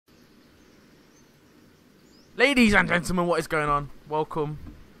Ladies and gentlemen, what is going on? Welcome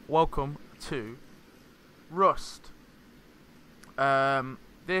to Rust.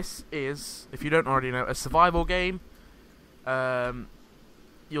 This is, if you don't already know, a survival game.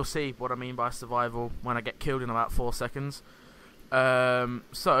 You'll see what I mean by survival when I get killed in about 4 seconds.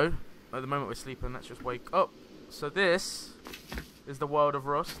 So, at the moment we're sleeping, let's just wake up. So this is the world of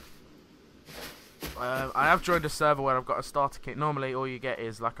Rust. I have joined a server where I've got a starter kit. Normally all you get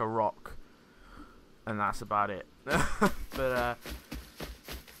is like a rock, and that's about it. But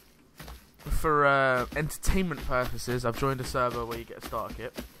for entertainment purposes, I've joined a server where you get a starter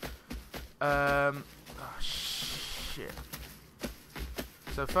kit. Oh shit.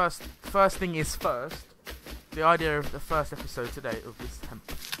 So first thing is first. The idea of the first episode today of this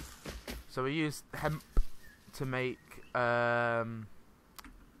hemp. So we used hemp to make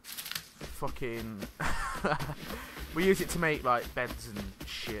fucking we use it to make like beds and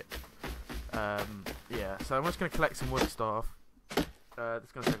shit. Yeah, so I'm just gonna collect some wood stuff.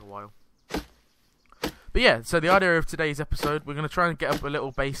 It's gonna take a while. But yeah, so the idea of today's episode, we're gonna try and get up a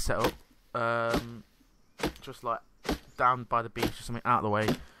little base setup, just like down by the beach or something, out of the way,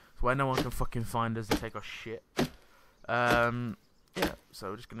 so where no one can fucking find us and take our shit. Yeah,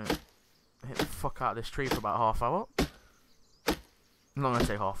 so we're just gonna hit the fuck out of this tree for about half hour. I'm not gonna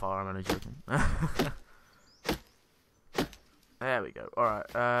say half hour, I'm only joking. There we go. Alright,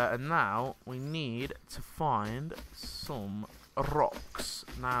 and now we need to find some rocks.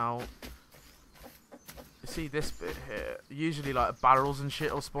 Now, you see this bit here? Usually like barrels and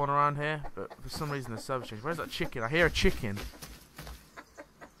shit will spawn around here, but for some reason the server changed. Where's that chicken? I hear a chicken.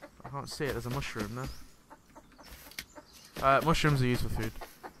 I can't see it. There's a mushroom there. Mushrooms are used for food.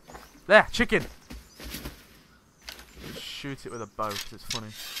 There! Chicken! Just shoot it with a bow because it's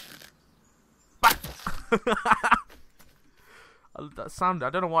funny. Bah! That sound,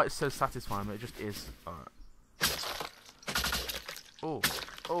 I don't know why it's so satisfying, but it just is. Alright. Oh,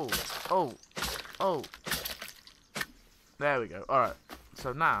 oh, oh, oh. There we go. Alright.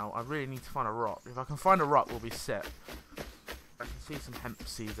 So now, I really need to find a rock. If I can find a rock, we'll be set. I can see some hemp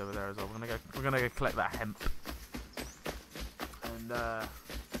seeds over there as well. We're gonna go collect that hemp. And, I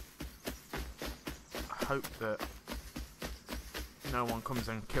hope that no one comes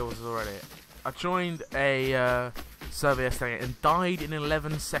and kills us already. I joined a, server yesterday and died in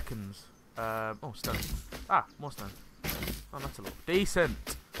 11 seconds. Oh, stone. Ah, more stone. Oh, that's a lot. Decent.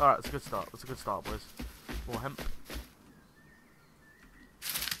 Alright, that's a good start. That's a good start, boys. More hemp.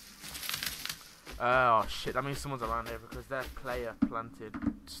 Oh, shit. That means someone's around here because their player planted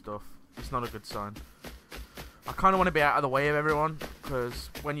stuff. It's not a good sign. I kind of want to be out of the way of everyone because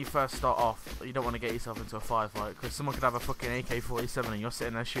when you first start off, you don't want to get yourself into a firefight because someone could have a fucking AK-47 and you're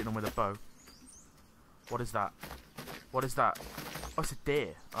sitting there shooting them with a bow. What is that? What is that? Oh, it's a deer.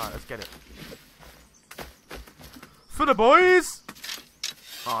 Alright, let's get it. For the boys!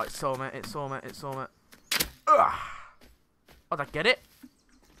 Oh, it saw me, it saw me, it saw me. Ugh. Oh, did I get it?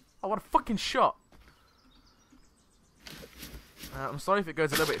 Oh, what a fucking shot. I'm sorry if it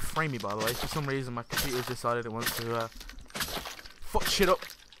goes a little bit framey, by the way. For some reason, my computer's decided it wants to fuck shit up.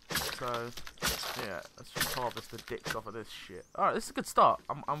 So, yeah, let's just harvest the dicks off of this shit. Alright, this is a good start.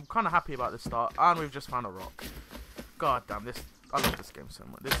 I'm kind of happy about this start. And we've just found a rock. God damn, this, I love this game so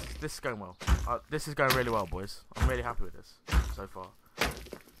much. This is going well. This is going really well, boys. I'm really happy with this so far.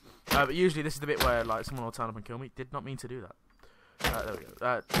 But usually this is the bit where like someone will turn up and kill me. Did not mean to do that. There we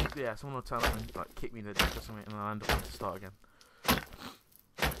go. Yeah, someone will turn up and like kick me in the dick or something, and I'll end up having to start again.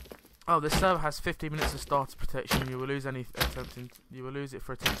 Oh, this server has 15 minutes of starter protection. You will lose it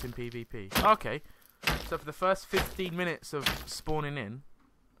for attempting PvP. Okay. So for the first 15 minutes of spawning in,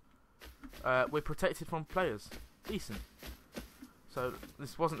 we're protected from players. Decent. So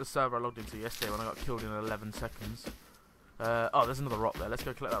this wasn't the server I logged into yesterday when I got killed in 11 seconds. Oh, there's another rock there. Let's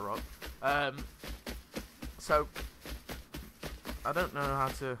go collect that rock. So I don't know how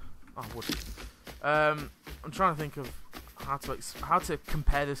to. Oh, wood. I'm trying to think of how to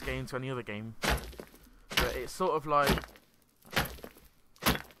compare this game to any other game. But it's sort of like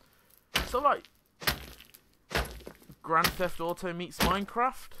Grand Theft Auto meets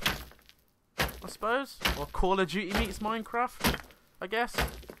Minecraft, I suppose, or Call of Duty meets Minecraft, I guess.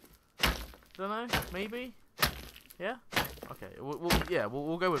 Don't know, maybe. Yeah. Okay.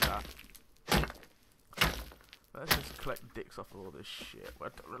 We'll go with that. Let's just collect dicks off of all this shit.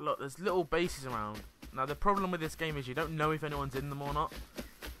 Look, there's little bases around. Now the problem with this game is you don't know if anyone's in them or not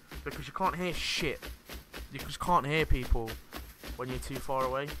because you can't hear shit. You just can't hear people when you're too far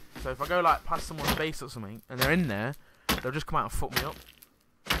away. So if I go like past someone's base or something and they're in there, they'll just come out and fuck me up.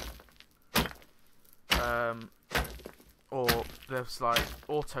 Or there's like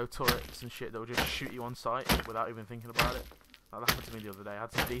auto turrets and shit that will just shoot you on sight without even thinking about it. That happened to me the other day. I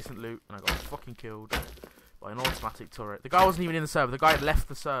had some decent loot and I got fucking killed by an automatic turret. The guy wasn't even in the server. The guy had left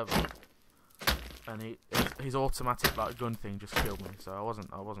the server, and his automatic like gun thing just killed me. So I wasn't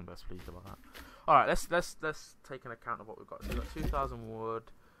best pleased about that. All right, let's take an account of what we've got. So we've got 2,000 wood,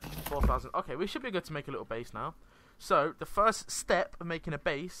 4,000. Okay, we should be good to make a little base now. So the first step of making a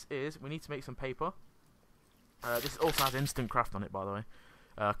base is we need to make some paper. This also has instant craft on it, by the way,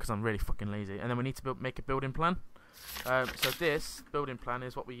 because I'm really fucking lazy. And then we need to make a building plan. So this building plan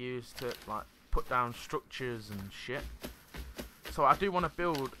is what we use to like put down structures and shit. So I do want to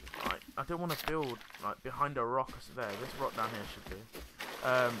build, like behind a rock. So there, this rock down here should be.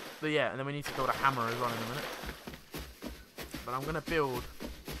 But yeah, and then we need to build a hammer as well in a minute. But I'm gonna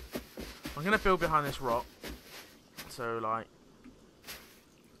build behind this rock. So like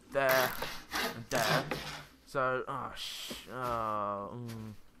there and there. So I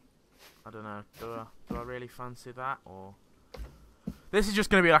don't know. Do I really fancy that, or this is just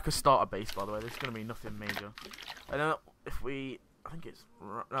gonna be like a starter base, by the way. This is gonna be nothing major. And then if we, I think it's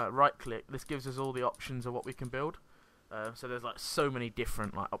right click. This gives us all the options of what we can build. So there's like so many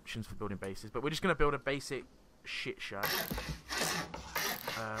different like options for building bases, but we're just gonna build a basic shit shack.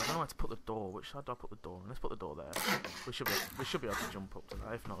 I don't know where to put the door. Which side do I put the door on? Let's put the door there. We should be able to jump up to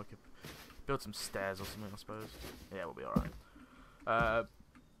that. If not, we could build some stairs or something, I suppose. Yeah, we'll be alright.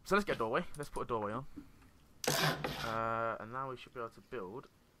 So let's get a doorway. Let's put a doorway on. And now we should be able to build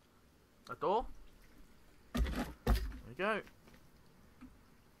a door. There we go.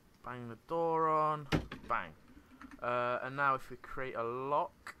 Bang the door on. Bang. And now if we create a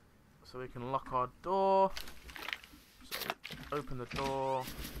lock, so we can lock our door. So open the door.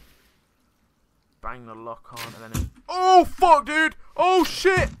 Bang the lock on, and then oh fuck, dude! Oh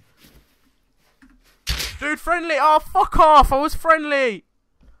shit! Dude, friendly! Oh, fuck off! I was friendly!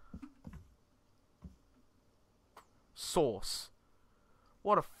 Sauce.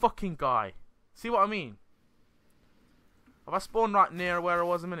 What a fucking guy. See what I mean? Have I spawned right near where I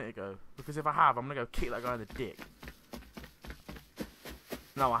was a minute ago? Because if I have, I'm gonna go kick that guy in the dick.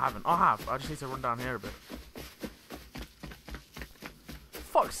 No, I haven't. I have. I just need to run down here a bit.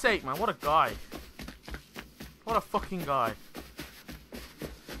 Fuck's sake, man. What a guy. What a fucking guy.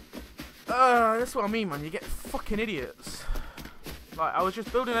 That's what I mean, man. You get fucking idiots. Like, I was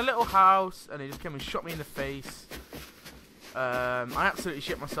just building a little house, and he just came and shot me in the face. I absolutely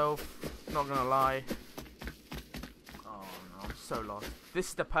shit myself. Not gonna lie. Oh no, I'm so lost. This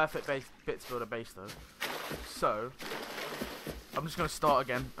is the perfect bit to build a base, though. So, I'm just gonna start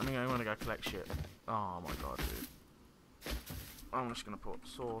again. I'm gonna go collect shit. Oh my god, dude. I'm just gonna put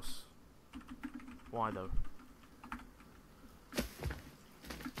source. Why though?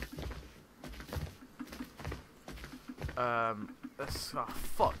 Let's, oh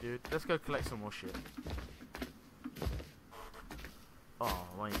fuck, dude. Let's go collect some more shit. Oh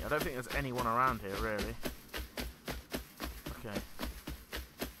wait, I don't think there's anyone around here really. Okay.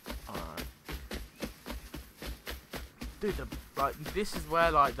 Alright. Dude, like this is where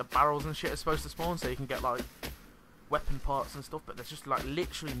like the barrels and shit are supposed to spawn, so you can get like weapon parts and stuff, but there's just like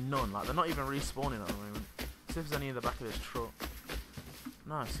literally none. Like they're not even respawning at the moment. See if there's any in the back of this truck.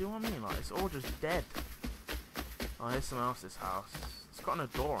 No, see what I mean? Like it's all just dead. Oh, here's someone else's house. It's got no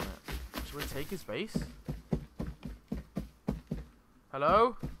door on it. Should we take his base?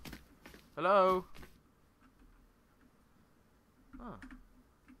 Hello? Hello? Oh.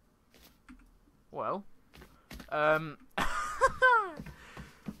 Well.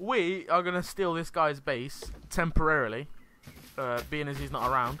 We are gonna steal this guy's base temporarily, being as he's not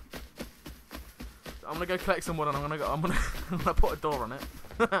around. I'm gonna go collect some wood and I'm gonna put a door on it.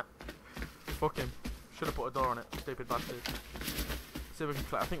 Fuck him. Should have put a door on it. Stupid bastard. See if we can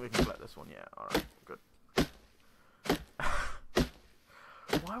collect. I think we can collect this one. Yeah. All right. Good.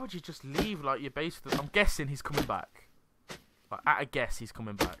 Why would you just leave like your base? I'm guessing he's coming back. Like, at a guess, he's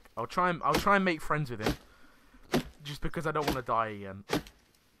coming back. I'll try and make friends with him, just because I don't want to die again.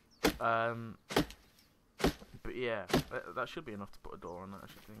 But yeah, that should be enough to put a door on that, I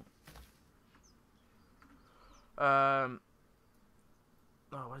should think.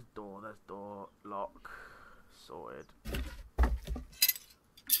 Oh, where's door? There's door. Lock. Sorted.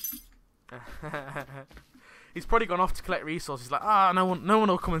 He's probably gone off to collect resources. Like, no one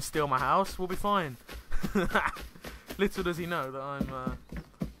will come and steal my house. We'll be fine. Little does he know that I'm.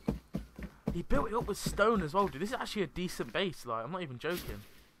 He built it up with stone as well, dude. This is actually a decent base. Like, I'm not even joking.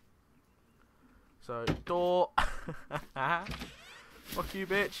 So door. Fuck you,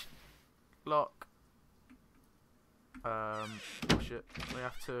 bitch. Lock. Oh shit. We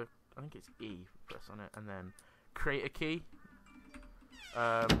have to. I think it's E. Press on it and then create a key.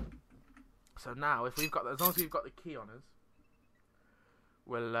 So now, if we've got, as long as we've got the key on us,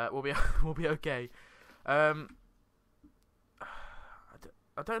 we'll be we'll be okay. I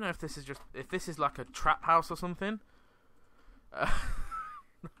don't know if this is like a trap house or something. Oh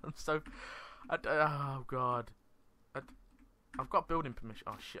god, I've got building permission.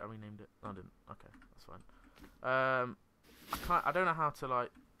 Oh shit, I renamed it. No, I didn't. Okay, that's fine. I don't know how to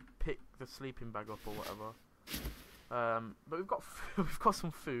like pick the sleeping bag up or whatever. But we've got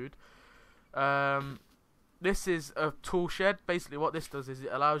some food. This is a tool shed. Basically, what this does is it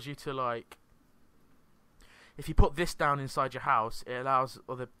allows you to like, if you put this down inside your house, it allows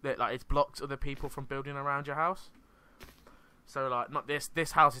it blocks other people from building around your house. So like, not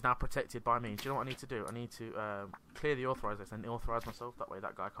this house is now protected by me. Do you know what I need to do? I need to clear the authorizers and authorize myself. That way,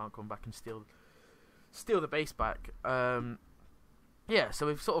 that guy can't come back and steal the base back. Yeah, so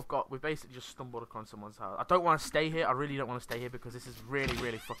we've basically just stumbled upon someone's house. I don't want to stay here. I really don't want to stay here because this is really,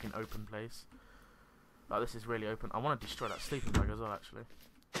 really fucking open place. Like, this is really open. I want to destroy that sleeping bag as well, actually.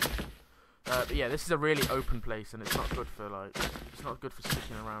 But yeah, this is a really open place, and it's not good for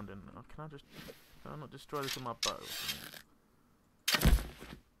sticking around in. Oh, can I not destroy this with my bow?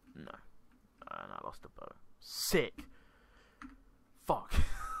 No. And I lost a bow. Sick. Fuck.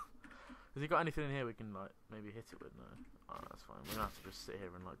 Has he got anything in here we can like maybe hit it with? No. Oh, that's fine. We're gonna have to just sit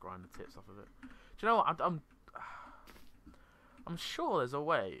here and like grind the tits off of it. Do you know what? I'm sure there's a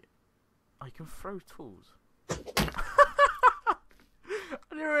way I can throw tools. I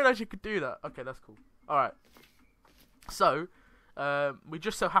didn't realise you could do that. Okay, that's cool. Alright. So, we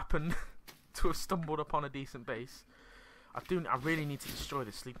just so happened to have stumbled upon a decent base. I really need to destroy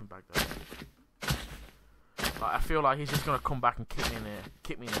this sleeping bag though. Like, I feel like he's just gonna come back and kick me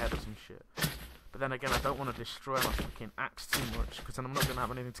in the head or some shit. But then again, I don't want to destroy my fucking axe too much, because then I'm not gonna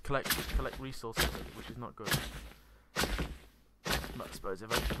have anything to collect resources, which is not good. But I suppose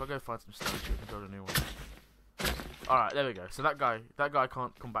if I go find some stone, we can build a new one. Alright, there we go. So that guy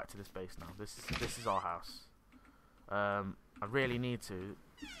can't come back to this base now. This is our house. I really need to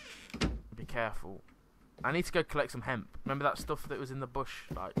be careful. I need to go collect some hemp. Remember that stuff that was in the bush,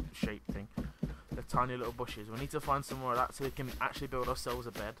 like, shape thing? The tiny little bushes. We need to find some more of that so we can actually build ourselves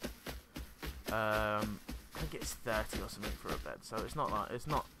a bed. I think it's 30 or something for a bed, so it's not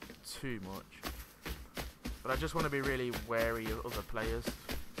too much. But I just want to be really wary of other players.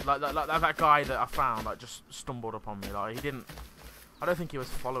 Like that guy that I found, like, just stumbled upon me. Like, I don't think he was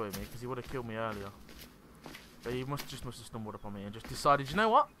following me, because he would have killed me earlier. But he must have stumbled upon me and just decided, you know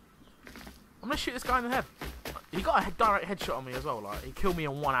what? I'm gonna shoot this guy in the head. He got a direct headshot on me as well. Like, he killed me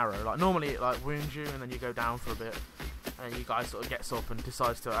in one arrow. Like, normally it like wounds you and then you go down for a bit, and then you guy sort of gets up and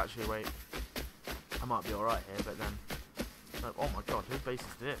decides to actually wait. I might be alright here, but then, like, oh my god, whose base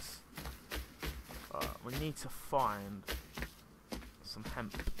is this? We need to find some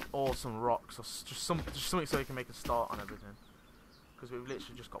hemp or some rocks or just something so we can make a start on everything. Because we've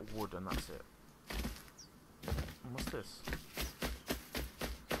literally just got wood and that's it. And what's this?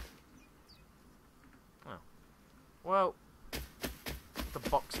 Oh. Well, the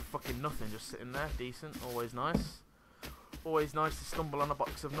box of fucking nothing just sitting there. Decent. Always nice. Always nice to stumble on a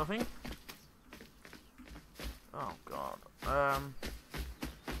box of nothing. Oh god.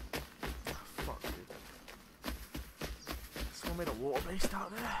 Fuck, dude. Someone made a water base out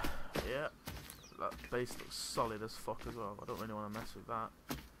there. Yeah. That base looks solid as fuck as well. I don't really want to mess with that.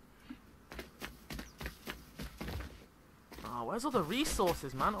 Oh, where's all the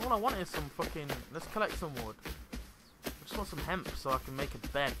resources, man? All I want is some fucking... Let's collect some wood. I just want some hemp so I can make a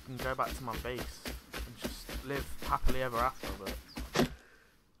bed and go back to my base. And just live happily ever after, but...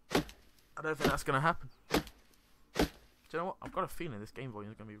 I don't think that's going to happen. Do you know what? I've got a feeling this game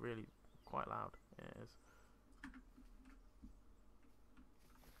volume is going to be really quite loud. Yeah, it is.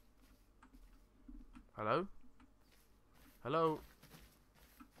 Hello? Hello?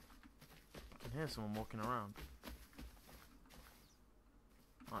 I can hear someone walking around.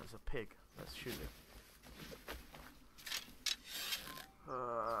 Oh, it's a pig. Let's shoot it.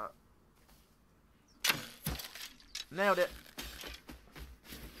 Nailed it.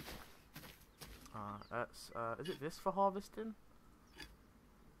 Is it this for harvesting?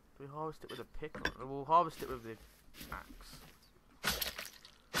 Do we harvest it with a pick? Or we'll harvest it with the axe.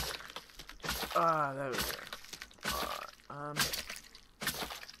 There we go. Alright,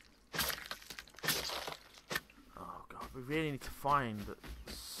 oh god, we really need to find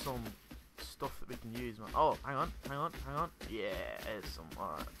some stuff that we can use, man. Oh, hang on. Yeah, there's some.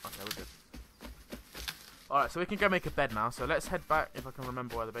 Alright, okay, we're good. Alright, so we can go make a bed now. So let's head back, if I can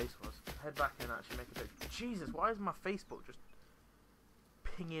remember where the base was. Head back and actually make a bed. Jesus, why is my Facebook just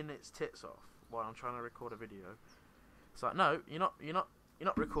pinging its tits off while I'm trying to record a video? It's like, no, you're not you're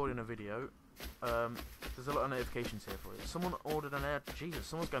not recording a video, there's a lot of notifications here for you. Someone ordered an air... Jesus,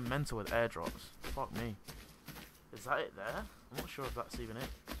 someone's going mental with airdrops. Fuck me. Is that it there? I'm not sure if that's even it.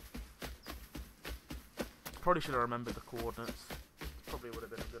 Probably should have remembered the coordinates. Probably would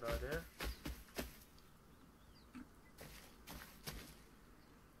have been a good idea.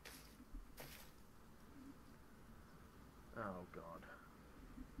 Oh god.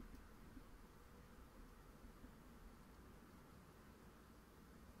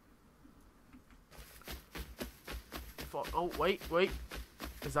 Fuck. Oh, wait.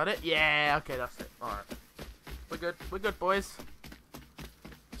 Is that it? Yeah, okay, that's it. Alright. We're good, boys.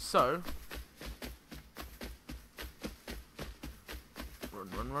 So.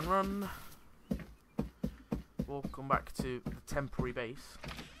 Run. We'll come back to the temporary base.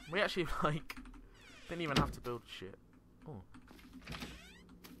 We actually, like, didn't even have to build shit. Oh.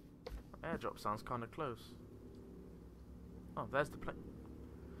 Airdrop sounds kind of close. Oh, there's the plane.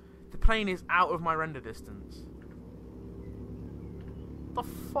 The plane is out of my render distance. The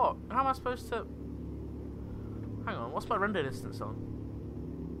fuck? How am I supposed to... Hang on, what's my render distance on?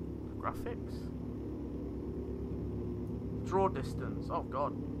 Graphics? Draw distance. Oh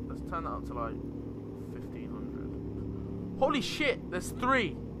god. Let's turn that up to like 1500. Holy shit, there's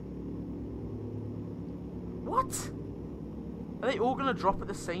 3. What? Are they all gonna drop at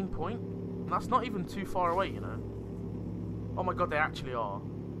the same point? And that's not even too far away, you know. Oh my god, they actually are.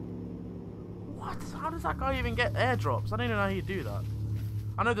 What? How does that guy even get airdrops? I don't even know how you do that.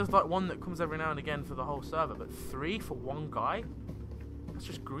 I know there's like one that comes every now and again for the whole server, but 3 for one guy? That's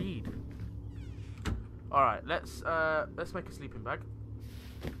just greed. Alright, let's make a sleeping bag.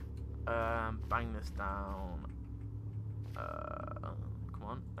 Bang this down. Come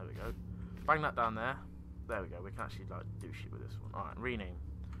on, there we go. Bang that down there. There we go, we can actually like do shit with this one. Alright, rename.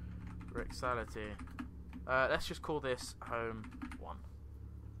 RexaliTy. Let's just call this home 1.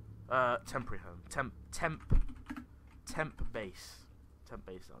 Temporary home. Temp base. Temp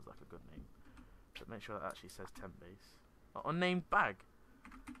base sounds like a good name. But make sure that actually says temp base. Oh, unnamed bag.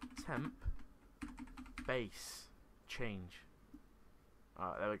 Temp base. Change.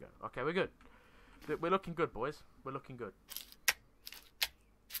 Alright, there we go. Okay, we're good. We're looking good, boys. We're looking good.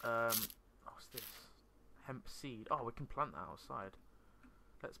 What's this? Hemp seed. Oh, we can plant that outside.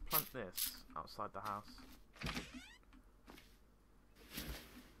 Let's plant this outside the house.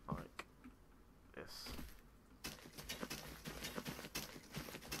 Like this.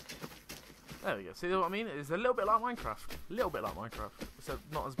 There we go. See what I mean? It's a little bit like Minecraft. A little bit like Minecraft. Except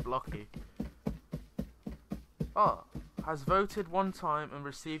not as blocky. Oh. Has voted one time and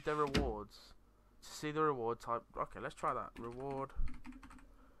received their rewards. To see the reward type. Okay, let's try that. Reward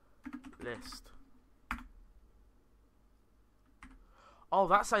list. Oh,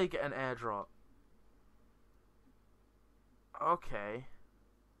 that's how you get an airdrop. Okay.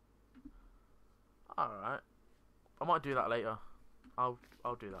 Alright. I might do that later. I'll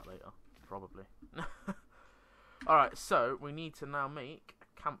do that later. Probably. Alright, so we need to now make a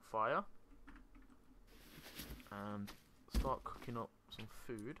campfire. And start cooking up some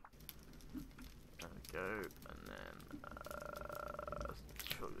food. There we go. And then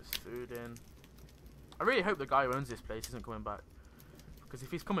chuck this food in. I really hope the guy who owns this place isn't coming back. Because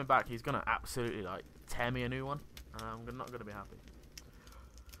if he's coming back, he's going to absolutely like tear me a new one. And I'm not going to be happy.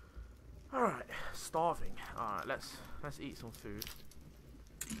 Alright, starving. Alright, let's eat some food.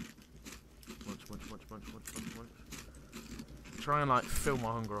 Munch. Try and like fill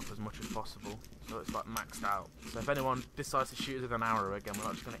my hunger up as much as possible. So it's like maxed out. So if anyone decides to shoot us with an arrow again, we're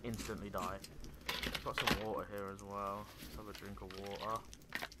not just going to instantly die. Got some water here as well. Let's have a drink of water.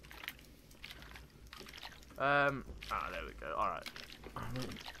 There we go. Alright.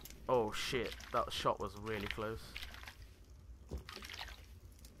 Oh shit, that shot was really close.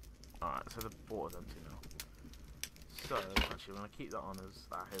 Alright, so the water's empty now. So, actually, we're going to keep that on as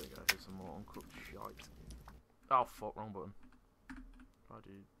that. Here we go, here's some more uncooked shite. Oh fuck, wrong button.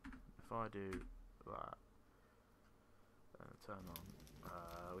 If I do that, turn on,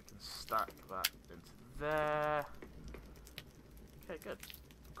 we can stack that into there. Okay, good.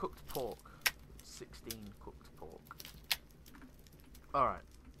 Cooked pork. 16 cooked pork. Alright.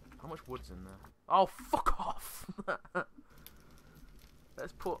 How much wood's in there? Oh, fuck off!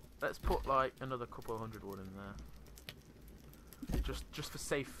 Let's put like another couple of hundred wood in there. Just for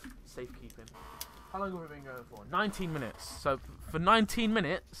safekeeping. How long have we been going for? 19 minutes. So for 19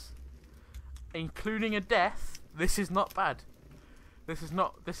 minutes, including a death, this is not bad. This is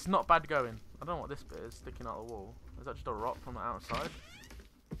not bad going. I don't know what this bit is sticking out the wall. Is that just a rock from the outside?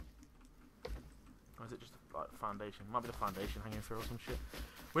 Or is it just like foundation? Might be the foundation hanging through or some shit.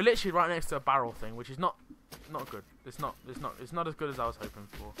 We're literally right next to a barrel thing, which is not good. It's not as good as I was hoping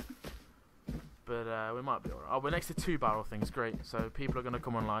for. But we might be alright. Oh, we're next to 2-barrel things, great. So people are gonna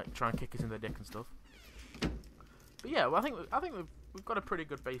come and like try and kick us in the dick and stuff. But yeah, well, I think we've got a pretty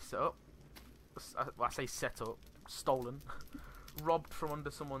good base set up. I say set up, stolen, robbed from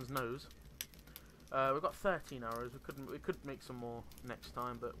under someone's nose. We've got 13 arrows. We could make some more next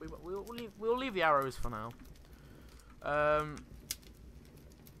time, but we'll leave the arrows for now.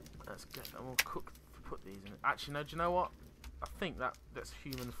 Let's get them. We'll put these in. Actually, no. Do you know what? I think that's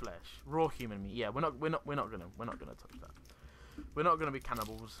human flesh, raw human meat. Yeah, we're not gonna touch that. We're not gonna be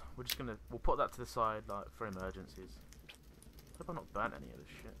cannibals. We'll put that to the side like for emergencies. I hope I've not burnt any of this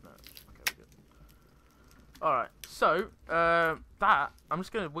shit. No. Okay, we're good. All right. So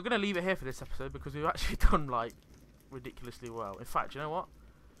we're gonna leave it here for this episode because we've actually done like ridiculously well. In fact, you know what?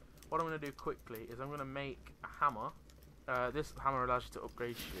 What I'm gonna do quickly is I'm gonna make a hammer. This hammer allows you to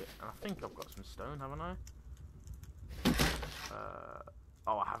upgrade shit, and I think I've got some stone, haven't I?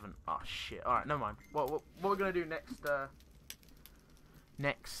 Oh, I haven't. Oh shit. All right, never mind. What we're gonna do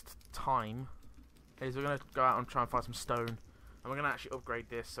next time is we're gonna go out and try and find some stone, and we're gonna actually upgrade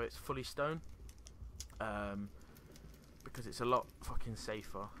this so it's fully stone. Because it's a lot fucking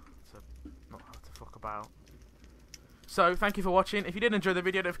safer to not have to fuck about. So thank you for watching. If you did enjoy the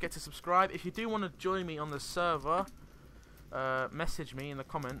video, don't forget to subscribe. If you do want to join me on the server, message me in the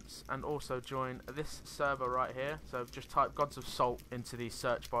comments and also join this server right here. So just type Gods of Salt into the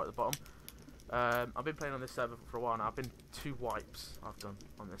search bar at the bottom. I've been playing on this server for a while now. I've been 2 wipes I've done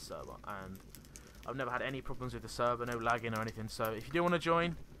on this server, and I've never had any problems with the server, no lagging or anything. So if you do want to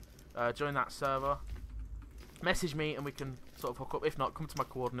join that server, message me and we can sort of hook up. If not, come to my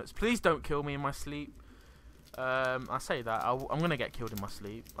coordinates. Please don't kill me in my sleep. I say that I'm gonna get killed in my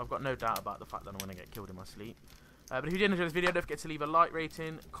sleep. I've got no doubt about the fact that I'm gonna get killed in my sleep. But if you did enjoy this video, don't forget to leave a like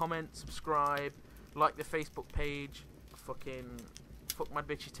rating, comment, subscribe, like the Facebook page, fucking fuck my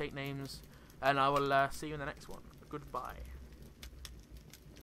bitchy take names, and I will see you in the next one. Goodbye.